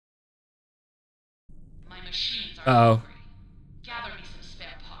machines are Uh-oh. hungry. Gather me some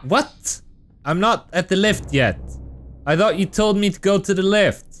spare parts. What? I'm not at the lift yet. I thought you told me to go to the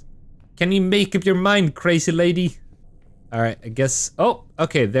lift. Can you make up your mind, crazy lady? Alright, I guess... Oh,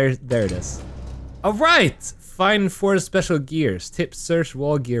 okay, there it is. Alright! Find 4 special gears. Tip search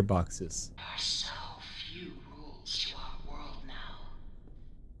wall gearboxes. There are so few rules to our world now.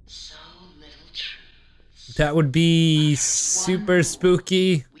 So little truths. That would be super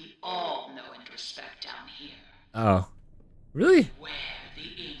spooky. We all know and respect down here. Oh. Really? Where the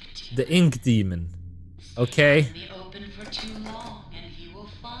ink demon. The ink demon. Okay. In the open for too long and he will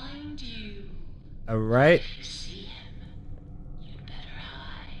find you. Alright. If you see him, you'd better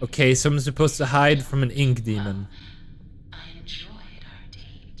hide. Okay, so I'm supposed to hide from an ink demon. I enjoyed our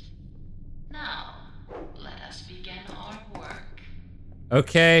date. Now, let us begin our work.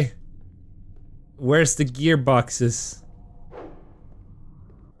 Okay. Where's the gearboxes?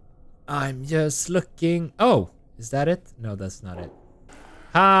 I'm just looking. Oh, is that it? No, that's not it.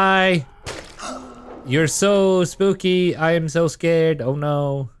 Hi. You're so spooky. I am so scared. Oh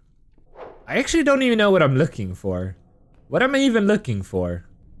no. I actually don't even know what I'm looking for. What am I even looking for?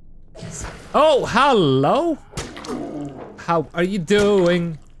 Oh, hello. How are you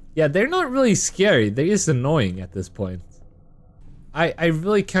doing? Yeah, they're not really scary. They're just annoying at this point. I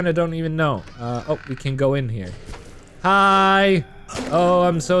really kind of don't even know. Oh, we can go in here. Hi. Oh,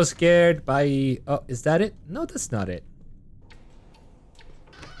 I'm so scared. Bye. Oh, is that it? No, that's not it.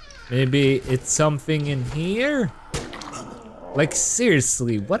 Maybe it's something in here? Like,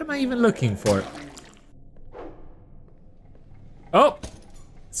 seriously, what am I even looking for? Oh!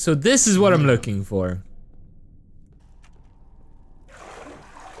 So this is what I'm looking for.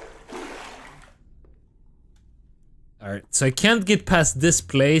 Alright, so I can't get past this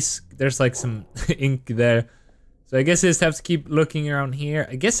place. There's like some ink there. So I guess I just have to keep looking around here.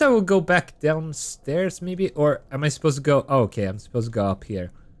 I guess I will go back downstairs maybe? Or am I supposed to go? Oh, okay, I'm supposed to go up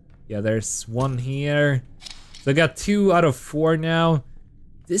here. Yeah, there's one here. So I got 2 out of 4 now.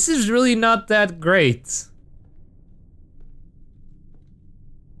 This is really not that great.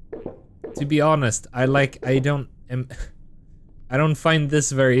 To be honest, I don't find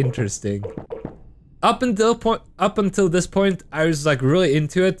this very interesting. Up until this point, I was like really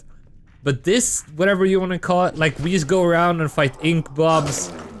into it. But this, whatever you want to call it, like we just go around and fight ink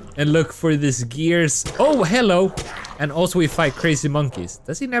blobs and look for these gears. Oh, hello. And also we fight crazy monkeys.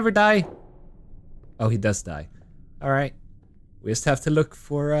 Does he never die? Oh, he does die. All right. We just have to look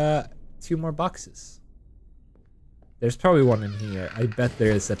for 2 more boxes. There's probably one in here. I bet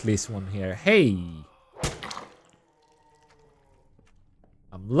there is at least one here. Hey.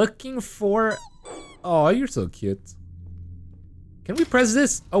 I'm looking for... Oh, you're so cute. Can we press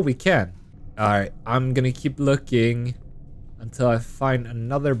this? Oh, we can. Alright, I'm gonna keep looking until I find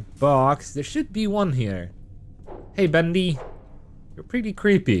another box. There should be one here. Hey, Bendy. You're pretty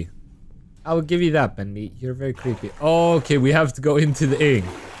creepy. I will give you that, Bendy. You're very creepy. Okay, we have to go into the ink.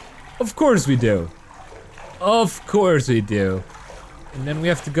 Of course we do. Of course we do. And then we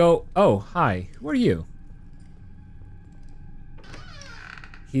have to go... Oh, hi. Who are you?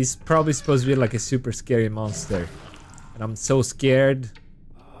 He's probably supposed to be like a super scary monster. And I'm so scared.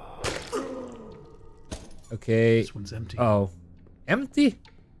 Okay. This one's empty. Oh. Empty?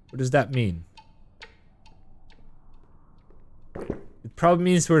 What does that mean? It probably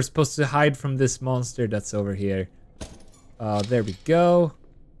means we're supposed to hide from this monster that's over here. There we go.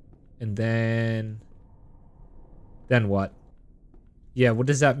 And then... Then what? Yeah, what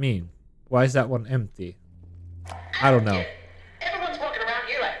does that mean? Why is that one empty? I don't know. Everyone's walking around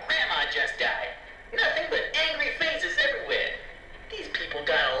here like Grandma just died. Nothing but angry faces everywhere. These people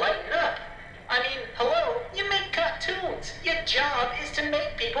gotta lighten up. I mean, hello, you make cartoons. Your job is to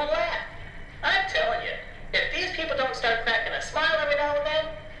make people laugh. I'm telling you, if these people don't start cracking a smile every now and then,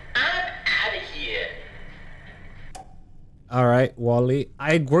 I'm out of here. Alright, Wally.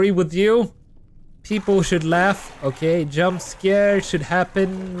 I agree with you. People should laugh, okay? Jump scare should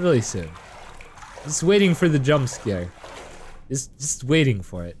happen really soon. Just waiting for the jump scare. Just waiting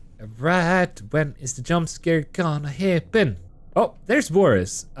for it. Alright, when is the jump scare gonna happen? Oh, there's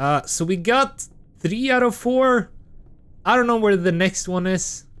Boris. So we got 3 out of 4. I don't know where the next one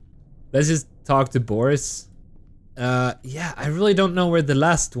is. Let's just talk to Boris. Yeah, I really don't know where the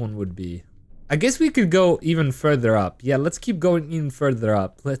last one would be. I guess we could go even further up. Yeah, let's keep going even further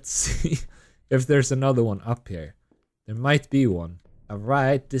up. Let's see if there's another one up here. There might be one.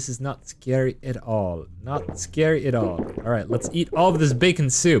 Alright, this is not scary at all. Not scary at all. Alright, let's eat all of this bacon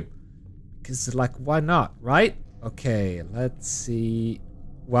soup. Because, like, why not, right? Okay, let's see.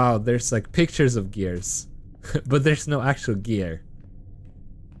 Wow, there's like pictures of gears. But there's no actual gear.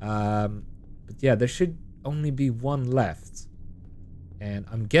 But yeah, there should... only be one left. And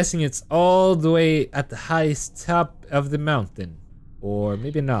I'm guessing it's all the way at the highest top of the mountain. Or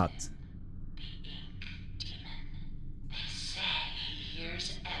maybe not. The ink demon. They say he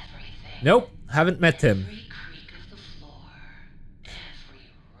hears everything. Nope, haven't met him. Every creak of the floor. Every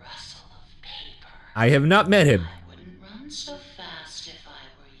rustle of paper. I have not met him. I wouldn't run so fast if I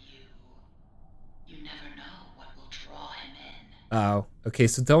were you. You never know what will draw him in. Oh, okay,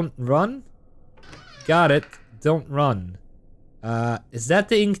 so don't run? Got it, don't run. Is that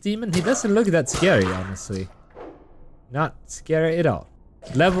the ink demon? He doesn't look that scary, honestly. Not scary at all.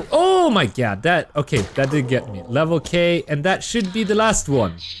 Level, oh my god, okay, that did get me. Level K, and that should be the last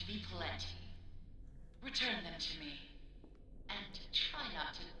one. That should be plenty. Return them to me. And try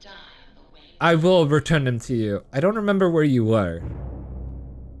not to die on the way. I will return them to you. I don't remember where you were.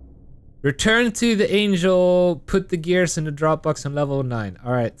 Return to the angel, put the gears in the drop box on level 9.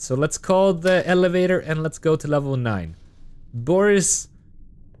 Alright, so let's call the elevator and let's go to level 9. Boris,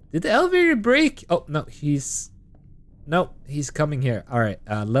 did the elevator break? Oh, no, he's coming here. Alright,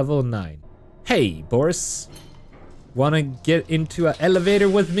 level 9. Hey, Boris. Wanna get into an elevator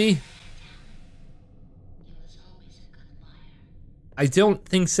with me? He was always a good liar. I don't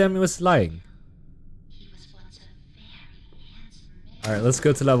think Sammy was lying. He was once a very handsome man. Alright, let's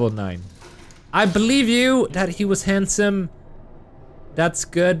go to level 9. I believe you that he was handsome. That's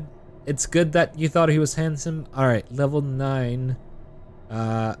good. It's good that you thought he was handsome. Alright, level 9.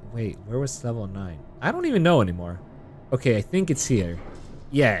 Wait, where was level 9? I don't even know anymore. Okay, I think it's here.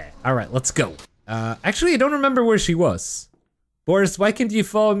 Yeah, alright, let's go. Actually, I don't remember where she was. Boris, why can't you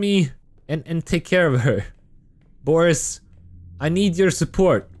follow me and take care of her? Boris, I need your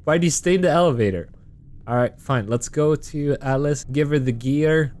support. Why do you stay in the elevator? Alright, fine, let's go to Alice, give her the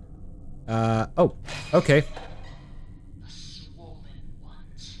gear. Oh, okay. The swollen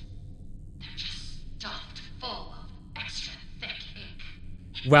ones. They're just stuffed full of extra thick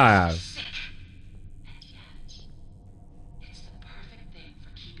ink. Wow. Sick. And yet, it's the perfect thing for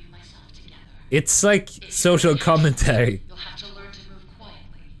keeping myself together. It's like social commentary. You'll have to learn to move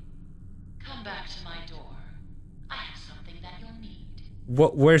quietly. Come back to my door. I have something that you'll need.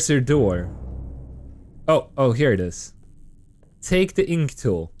 Where's your door? Oh, here it is. Take the ink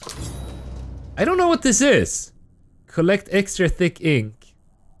tool. I don't know what this is. Collect extra thick ink.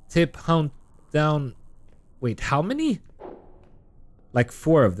 Tip hunt down. Wait, how many? Like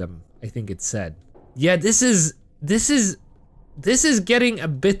 4 of them, I think it said. Yeah, this is getting a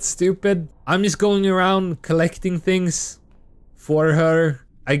bit stupid. I'm just going around collecting things for her.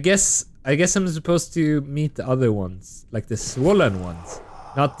 I guess I'm supposed to meet the other ones, like the swollen ones,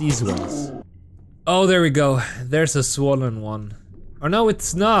 not these ones. Oh, there we go. There's a swollen one. Oh no,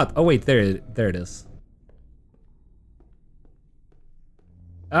 it's not. Oh wait, there it is.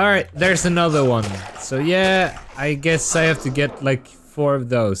 Alright, there's another one. So yeah, I guess I have to get like 4 of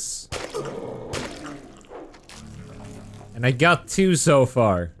those. And I got 2 so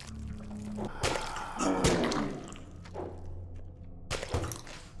far.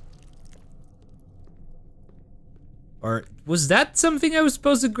 Or was that something I was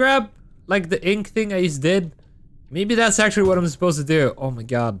supposed to grab? Like the ink thing I just did? Maybe that's actually what I'm supposed to do. Oh my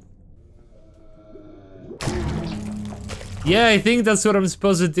god. Yeah, I think that's what I'm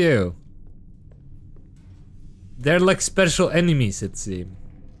supposed to do. They're like special enemies, it seems.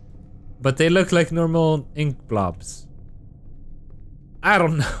 But they look like normal ink blobs. I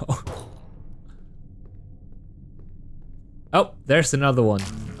don't know. Oh, there's another one.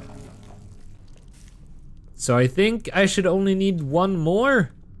 So I think I should only need 1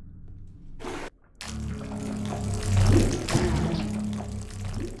 more.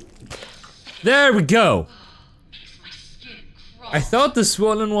 There we go. Makes my skin crawl. I thought the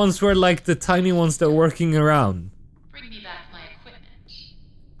swollen ones were like the tiny ones that were working around. Bring me back my equipment.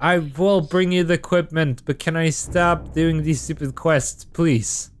 I will bring you the equipment, but can I stop doing these stupid quests,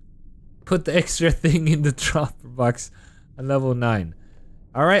 please? Put the extra thing in the drop box on level 9.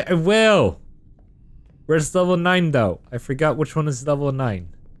 Alright, I will. Where's level 9 though? I forgot which one is level 9.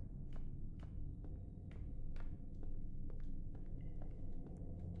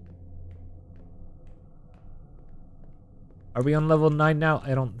 Are we on level 9 now?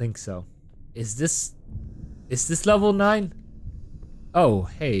 I don't think so. Is this level 9? Oh,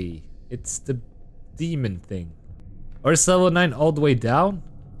 hey. It's the demon thing. Or is level 9 all the way down?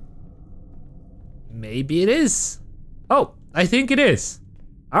 Maybe it is. Oh, I think it is.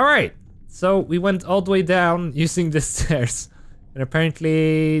 Alright. So we went all the way down using the stairs. And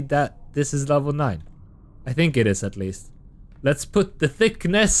apparently this is level 9. I think it is at least. Let's put the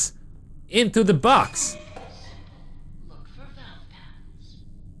thickness into the box. Look for valve pads.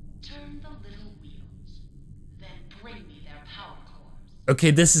 Turn the little wheels. Okay,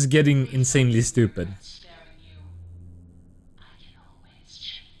 this is getting insanely stupid. Sparing you. I can always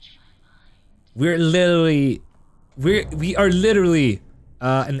change my mind. We are literally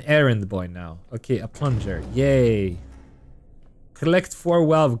an errand boy now. Okay, a plunger. Yay. Collect 4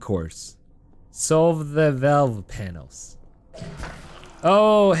 valve cores. Solve the valve panels.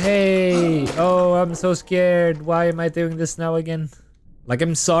 Oh, hey. Oh, I'm so scared. Why am I doing this now again? Like,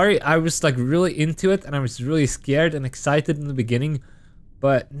 I'm sorry. I was like really into it and I was really scared and excited in the beginning.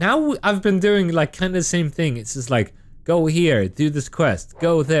 But now I've been doing like kind of the same thing. It's just like, go here, do this quest.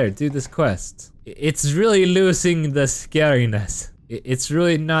 Go there, do this quest. It's really losing the scariness. It's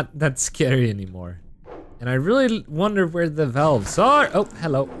really not that scary anymore. And I really wonder where the valves are. Oh,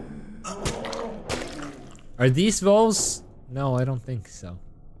 hello. Are these valves? No, I don't think so.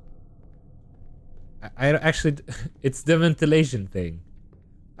 I actually, it's the ventilation thing.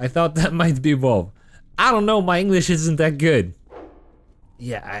 I thought that might be valve. I don't know, my English isn't that good.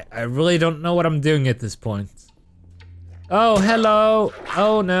 Yeah, I really don't know what I'm doing at this point. Oh, hello.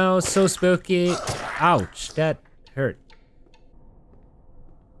 Oh no, so spooky. Ouch, that hurt.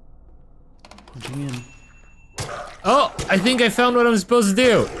 Oh, I think I found what I'm supposed to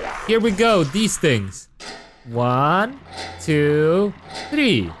do. Here we go, these things. 1, 2,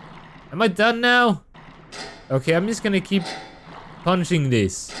 3. Am I done now? Okay, I'm just gonna keep punching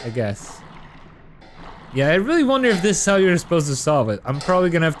this, I guess. Yeah, I really wonder if this is how you're supposed to solve it. I'm probably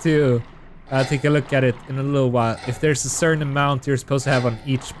gonna have to take a look at it in a little while. If there's a certain amount you're supposed to have on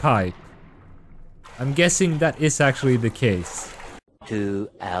each pipe. I'm guessing that is actually the case. 2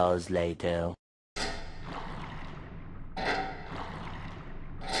 hours later.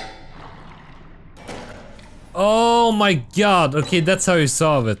 Oh my god, okay, that's how you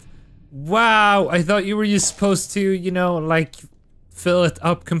solve it. Wow, I thought you were just supposed to, you know, like, fill it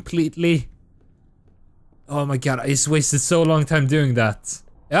up completely. Oh my god, I just wasted so long time doing that.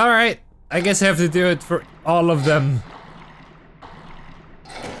 Alright, I guess I have to do it for all of them.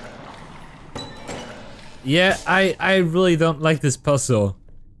 Yeah, I really don't like this puzzle.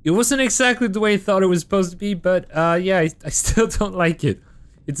 It wasn't exactly the way I thought it was supposed to be, but yeah, I still don't like it.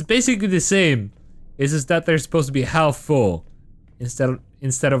 It's basically the same. It's just that they're supposed to be half full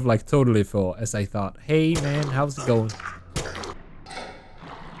instead of like totally full, as I thought. Hey man, how's it going?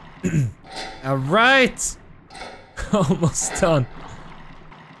 Alright! Almost done.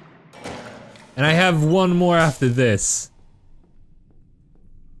 And I have one more after this.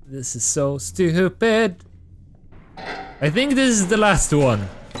 This is so stupid. I think this is the last one.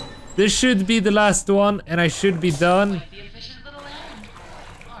 This should be the last one, and I should be done. Quite the efficient little errand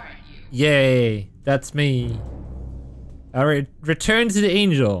boy, aren't you? Yay, that's me. Alright, return to the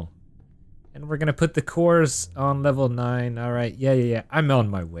angel. And we're gonna put the cores on level 9. Alright, yeah, I'm on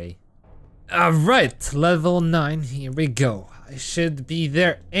my way. Alright, level 9, here we go. I should be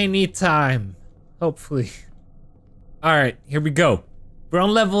there anytime. Hopefully. Alright, here we go. We're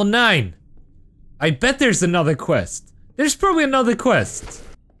on level 9. I bet there's another quest. There's probably another quest.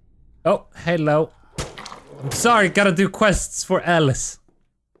 Oh, hello. I'm sorry, gotta do quests for Alice.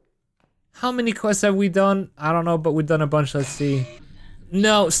 How many quests have we done? I don't know, but we've done a bunch, let's see.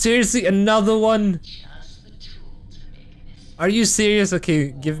 No, seriously, another one? Just the tool to make this. Are you serious?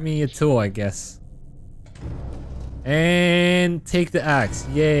 Okay, give me a tool, I guess. And take the axe,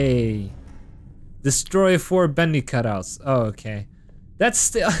 yay. Destroy 4 Bendy cutouts, oh, okay. That's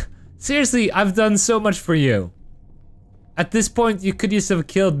still, seriously, I've done so much for you. At this point, you could just have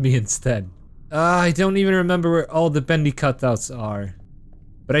killed me instead. I don't even remember where all the Bendy cutouts are.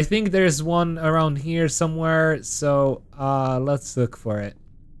 But I think there's one around here somewhere, so let's look for it.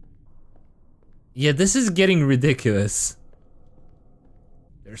 Yeah, this is getting ridiculous.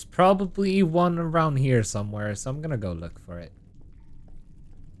 There's probably one around here somewhere, so I'm gonna go look for it.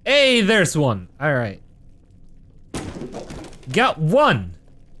 Hey, there's one! Alright. Got one!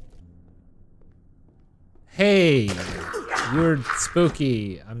 Hey, you're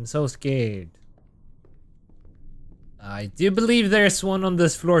spooky. I'm so scared. I do believe there's one on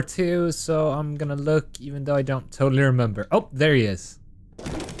this floor too, so I'm gonna look even though I don't totally remember. Oh, there he is.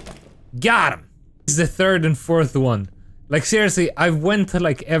 Got him! This is the 3rd and 4th one. Like seriously, I've went to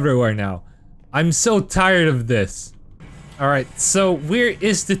like everywhere now. I'm so tired of this. Alright, so where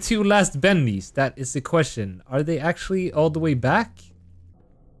is the 2 last Bendys? That is the question. Are they actually all the way back?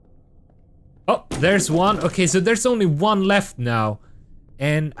 Oh, there's one. Okay, so there's only one left now.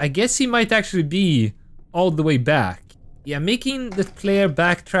 And I guess he might actually be all the way back. Yeah, making the player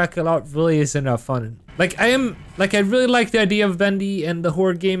backtrack a lot really isn't that fun. Like, I really like the idea of Bendy and the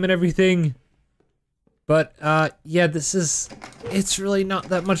horror game and everything. But, yeah, it's really not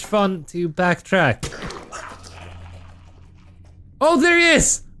that much fun to backtrack. Oh, there he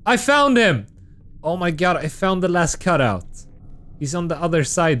is! I found him! Oh my god, I found the last cutout. He's on the other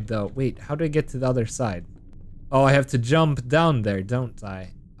side though. Wait, how do I get to the other side? Oh, I have to jump down there, don't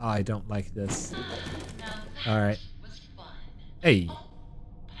I? Oh, I don't like this. Alright. Hey. But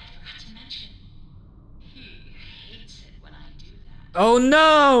I forgot to mention, he hates it when I do that. Oh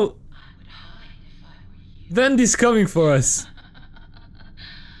no! I would hide if I were you. Bendy's coming for us.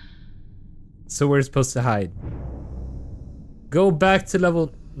 So we're supposed to hide. Go back to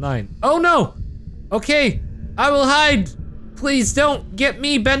level 9. Oh no! Okay, I will hide. Please don't get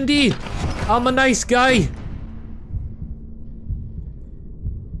me, Bendy. I'm a nice guy.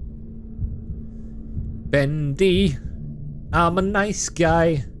 Bendy, I'm a nice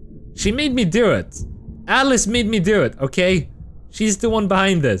guy. She made me do it. Alice made me do it, okay? She's the one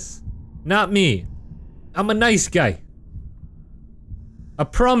behind this, not me. I'm a nice guy. I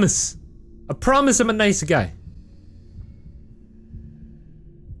promise. I promise I'm a nice guy.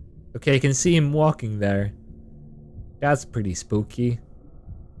 Okay, I can see him walking there. That's pretty spooky.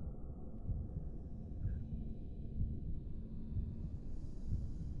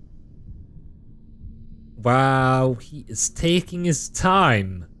 Wow, he is taking his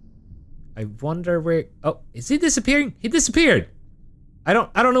time. I wonder where. Oh, is he disappearing? He disappeared. I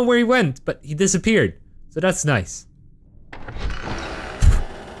don't know where he went, but he disappeared. So that's nice.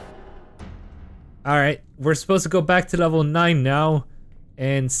 All right, we're supposed to go back to level 9 now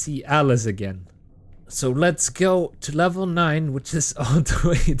and see Alice again. So let's go to level 9, which is all the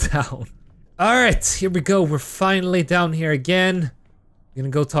way down. All right, here we go. We're finally down here again. I'm gonna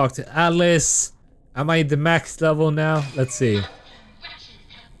go talk to Alice. Am I the max level now? Let's see.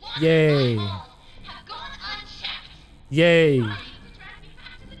 Yay. Yay.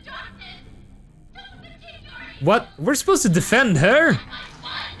 What? We're supposed to defend her?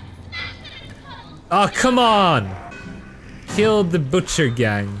 Oh, come on. Kill the butcher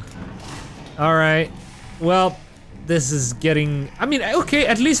gang. Alright. Well, this is getting... I mean, okay,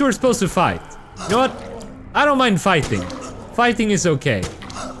 at least we're supposed to fight. You know what? I don't mind fighting. Fighting is okay.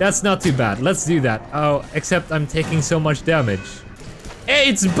 That's not too bad. Let's do that. Oh, except I'm taking so much damage. Hey,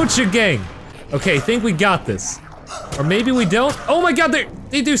 it's Butcher Gang! Okay, I think we got this. Or maybe we don't. Oh my god,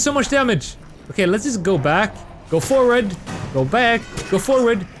 they do so much damage. Okay, let's just go back. Go forward. Go back. Go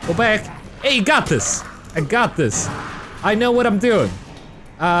forward. Go back. Hey, you got this. I got this. I know what I'm doing.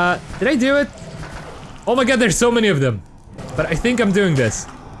 Did I do it? Oh my god, there's so many of them. But I think I'm doing this.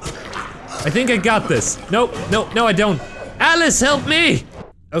 I think I got this. Nope, no, I don't. Alice, help me!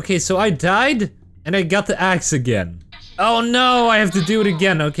 Okay, so I died, and I got the axe again. Oh no, I have to do it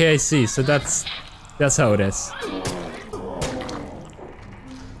again. Okay, I see. So that's how it is.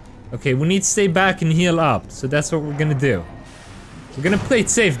 Okay, we need to stay back and heal up. So that's what we're gonna do. We're gonna play it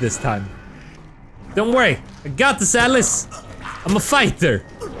safe this time. Don't worry, I got this, Alice. I'm a fighter.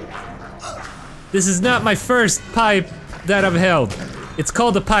 This is not my first pipe that I've held. It's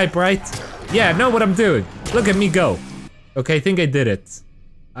called a pipe, right? Yeah, I know what I'm doing. Look at me go. Okay, I think I did it.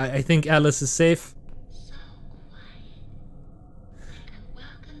 I think Alice is safe. So quiet, like a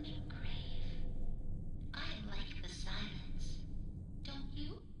welcoming grave. I like the silence. Don't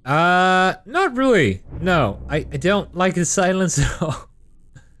you? Not really. No, I don't like the silence at all.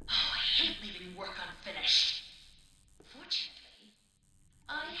 Oh, I hate leaving work unfinished. Fortunately,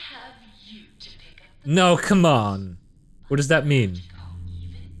 I have you to pick up the No, come on. What does that mean? go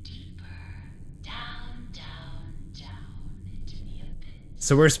even deeper. Down, down, down into the abyss.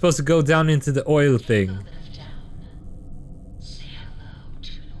 So we're supposed to go down into the oil thing. A little bit of down. Say hello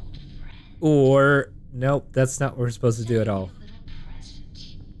to an old friend. Or, nope, that's not what we're supposed to do at all. A little present.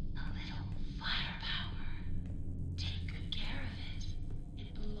 A little firepower. Take good care of it. It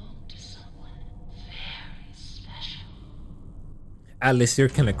belonged to someone very special. Alice, you're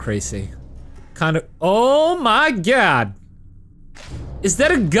kind of crazy. Kind of. Oh my god! Is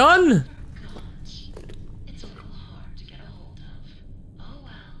that a gun? Gosh, it's a little hard to get a hold of. Oh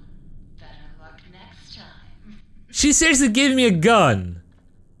well, better luck next time. She seriously gave me a gun.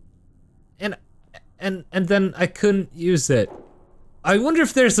 And then I couldn't use it. I wonder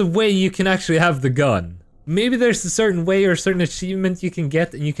if there's a way you can actually have the gun. Maybe there's a certain way or a certain achievement you can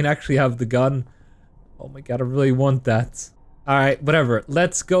get and you can actually have the gun. Oh my god, I really want that. Alright, whatever.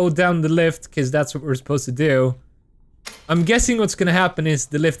 Let's go down the lift, because that's what we're supposed to do. I'm guessing what's gonna happen is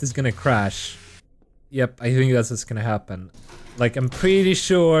the lift is gonna crash. Yep, I think that's what's gonna happen. Like, I'm pretty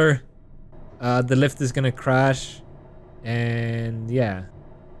sure the lift is gonna crash. And yeah.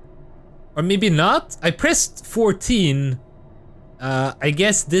 Or maybe not? I pressed 14. I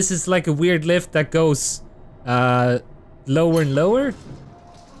guess this is like a weird lift that goes lower and lower?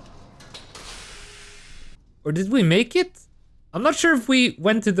 Or did we make it? I'm not sure if we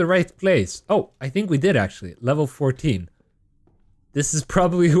went to the right place. Oh, I think we did actually. Level 14. This is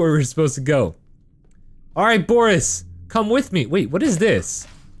probably where we're supposed to go. Alright, Boris, come with me. Wait, what is this?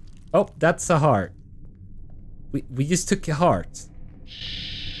 Oh, that's a heart. We just took a heart.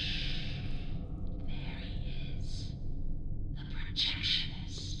 There he is. The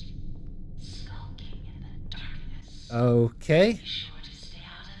projectionist. Skulking in the darkness. Okay. Be sure to stay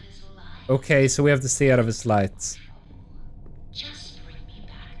out of his light. Okay, so we have to stay out of his lights. Just bring me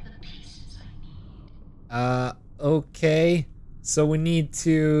back the pieces I need. Okay. So we need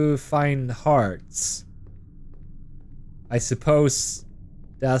to find hearts. I suppose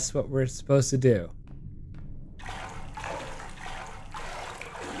that's what we're supposed to do.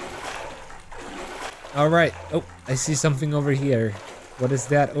 Alright. Oh, I see something over here. What is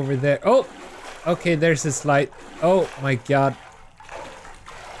that over there? Oh! Okay, there's this light. Oh my god.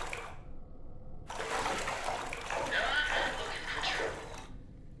 No, I'm not looking for trouble.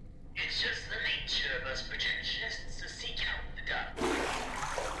 It's just the nature of us projectionists to seek out the dark.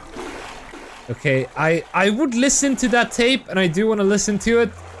 Okay, I would listen to that tape, and I do want to listen to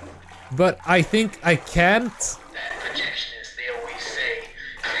it, but I think I can't. That projectionist, they always say,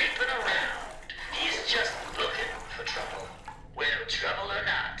 creeping around. He's just looking for trouble. Well, trouble or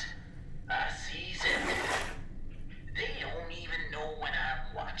not, I sees it. They don't even know when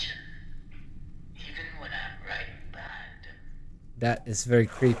I'm watching. Even when I'm right behind them. That is very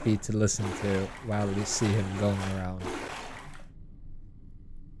creepy to listen to while you see him going around.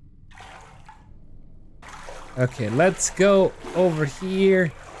 Okay, let's go over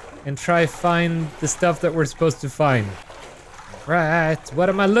here and try find the stuff that we're supposed to find. Right, what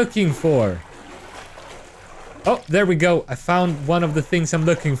am I looking for? Oh, there we go. I found one of the things I'm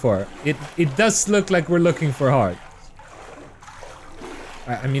looking for. It does look like we're looking for hearts.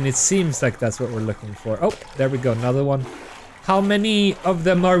 I mean, it seems like that's what we're looking for. Oh, there we go, another one. How many of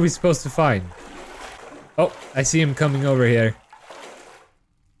them are we supposed to find? Oh, I see him coming over here.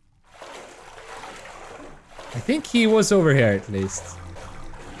 I think he was over here at least.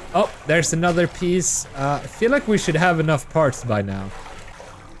 Oh, there's another piece. I feel like we should have enough parts by now.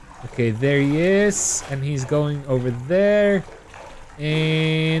 Okay, there he is. And he's going over there.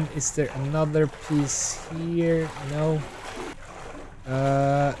 And is there another piece here? No.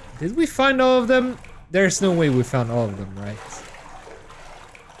 Did we find all of them? There's no way we found all of them, right?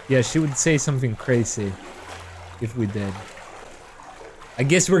 Yeah, she would say something crazy if we did. I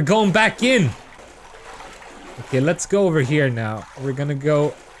guess we're going back in. Okay, let's go over here now. We're gonna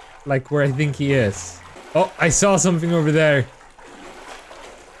go like where I think he is. Oh, I saw something over there.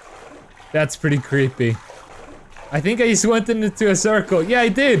 That's pretty creepy. I think I just went into a circle. Yeah, I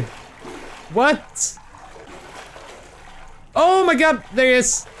did. What? Oh my god, there he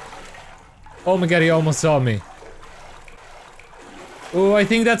is. Oh my god, he almost saw me. Oh, I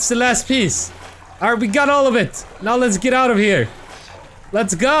think that's the last piece. Alright, we got all of it. Now let's get out of here.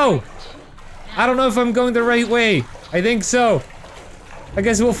 Let's go. I don't know if I'm going the right way. I think so. I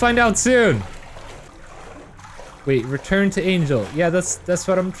guess we'll find out soon. Wait, return to Angel. Yeah, that's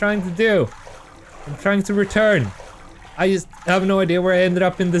what I'm trying to do. I'm trying to return. I just have no idea where I ended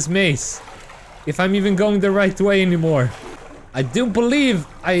up in this maze. If I'm even going the right way anymore. I do believe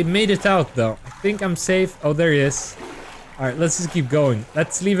I made it out though. I think I'm safe. Oh, there he is. Alright, let's just keep going.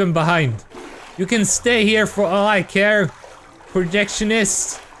 Let's leave him behind. You can stay here for all I care.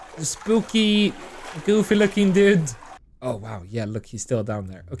 Projectionist. The spooky, goofy looking dude. Oh wow, yeah, look, he's still down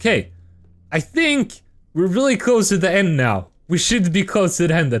there. Okay, I think we're really close to the end now. We should be close to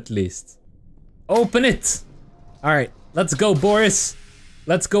the end at least. Open it! Alright, let's go, Boris.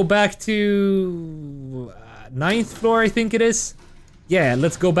 Let's go back to 9th floor, I think it is. Yeah,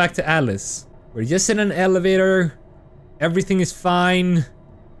 let's go back to Alice. We're just in an elevator. Everything is fine.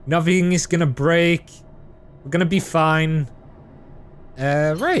 Nothing is gonna break. We're gonna be fine.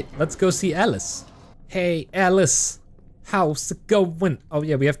 Right, let's go see Alice. Hey, Alice. How's it going? Oh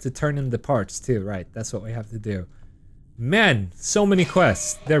yeah, we have to turn in the parts too, right? That's what we have to do. Man, so many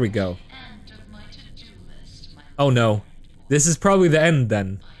quests. There we go. End of my to-do list, my Oh no. This is probably the end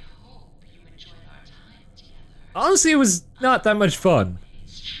then. I hope you enjoyed our time together. Honestly, it was not that much fun.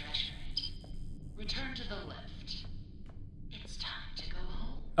 Please treasure it. Return to the left. It's time to go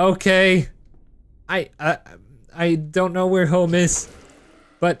home. Okay. I don't know where home is.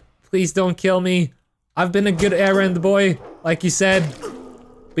 But please don't kill me. I've been a good errand boy, like you said.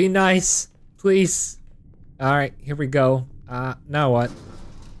 Be nice, please. Alright, here we go. Now what?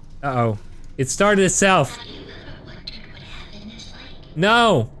 Uh-oh. It started itself. Have you ever wondered what heaven is like?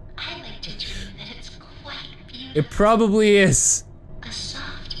 No! I like to dream that it's quite beautiful. It probably is. A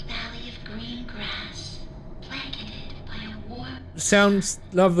soft valley of green grass, blanketed by a warm sounds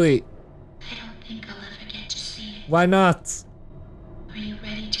lovely. I don't think I'll ever get to see it. Why not? Are you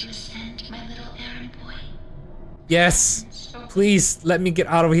ready to ascend, my little errand boy? Yes. Please, let me get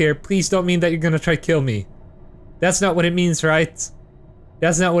out of here. Please don't mean that you're gonna try to kill me. That's not what it means, right?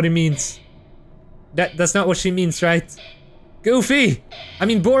 That's not what it means. That's not what she means, right? Goofy! I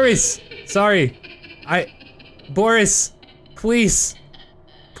mean Boris! Sorry. Boris, please.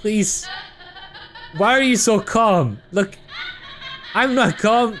 Please. Why are you so calm? Look, I'm not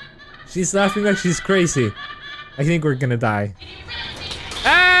calm. She's laughing like she's crazy. I think we're gonna die.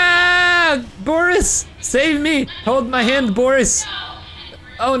 Ah! Boris! Save me! Hold my hand, Boris!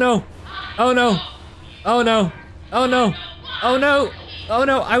 Oh no! Oh no! Oh no! Oh no! Oh no! Oh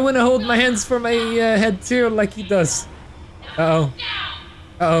no! I wanna hold my hands for my head too, like he does. Uh-oh.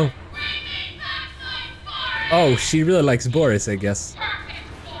 Uh-oh. Oh, she really likes Boris, I guess.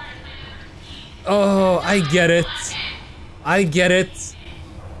 Oh, I get it. I get it.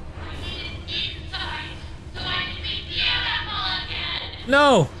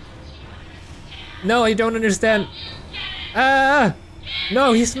 No! No, I don't understand. Ah!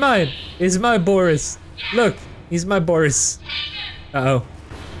 No, he's mine. He's my Boris. Look, he's my Boris. Uh-oh.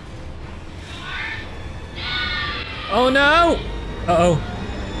 Oh no! Uh-oh.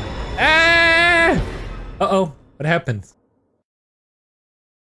 Ah! Uh-oh. What happened?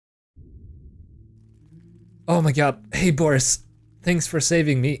 Oh my god. Hey Boris. Thanks for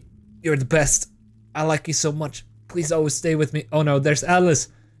saving me. You're the best. I like you so much. Please always stay with me. Oh no, there's Alice.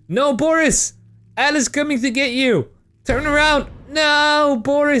 No, Boris! Alice coming to get you! Turn around! No,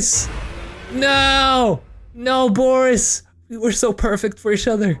 Boris! No! No, Boris! We were so perfect for each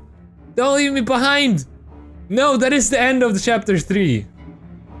other. Don't leave me behind! No, that is the end of the chapter 3.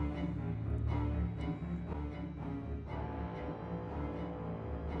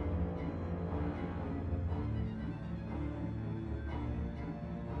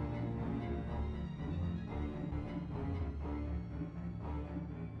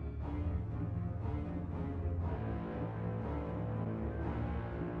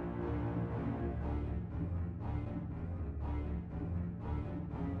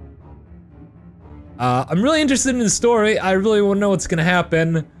 I'm really interested in the story. I really want to know what's gonna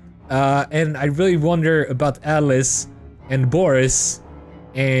happen. And I really wonder about Alice and Boris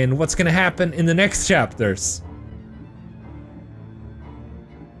and what's gonna happen in the next chapters.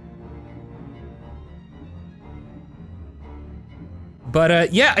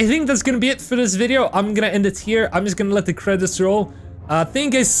 But yeah, I think that's gonna be it for this video. I'm gonna end it here. I'm just gonna let the credits roll.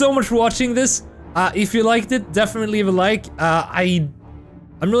 Thank you guys so much for watching this. If you liked it, definitely leave a like. I'm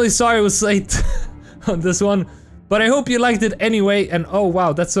really sorry I was late on this one, but I hope you liked it anyway. And oh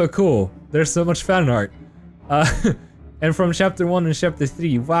wow, that's so cool. There's so much fan art. And from chapter 1 and chapter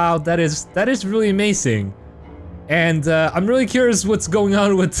 3, wow, that is really amazing. And I'm really curious what's going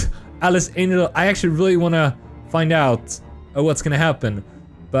on with Alice Angel. I actually really want to find out what's gonna happen.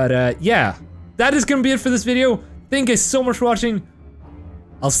 But yeah, that is gonna be it for this video. Thank you guys so much for watching.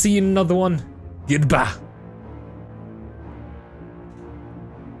 I'll see you in another one. Goodbye.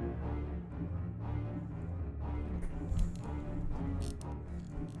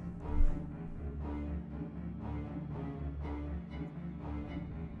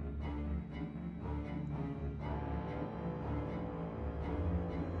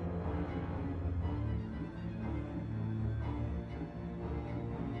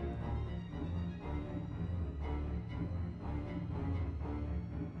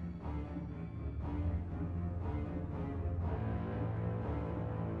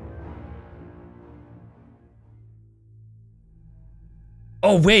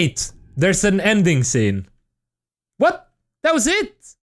 Oh wait, there's an ending scene. What? That was it?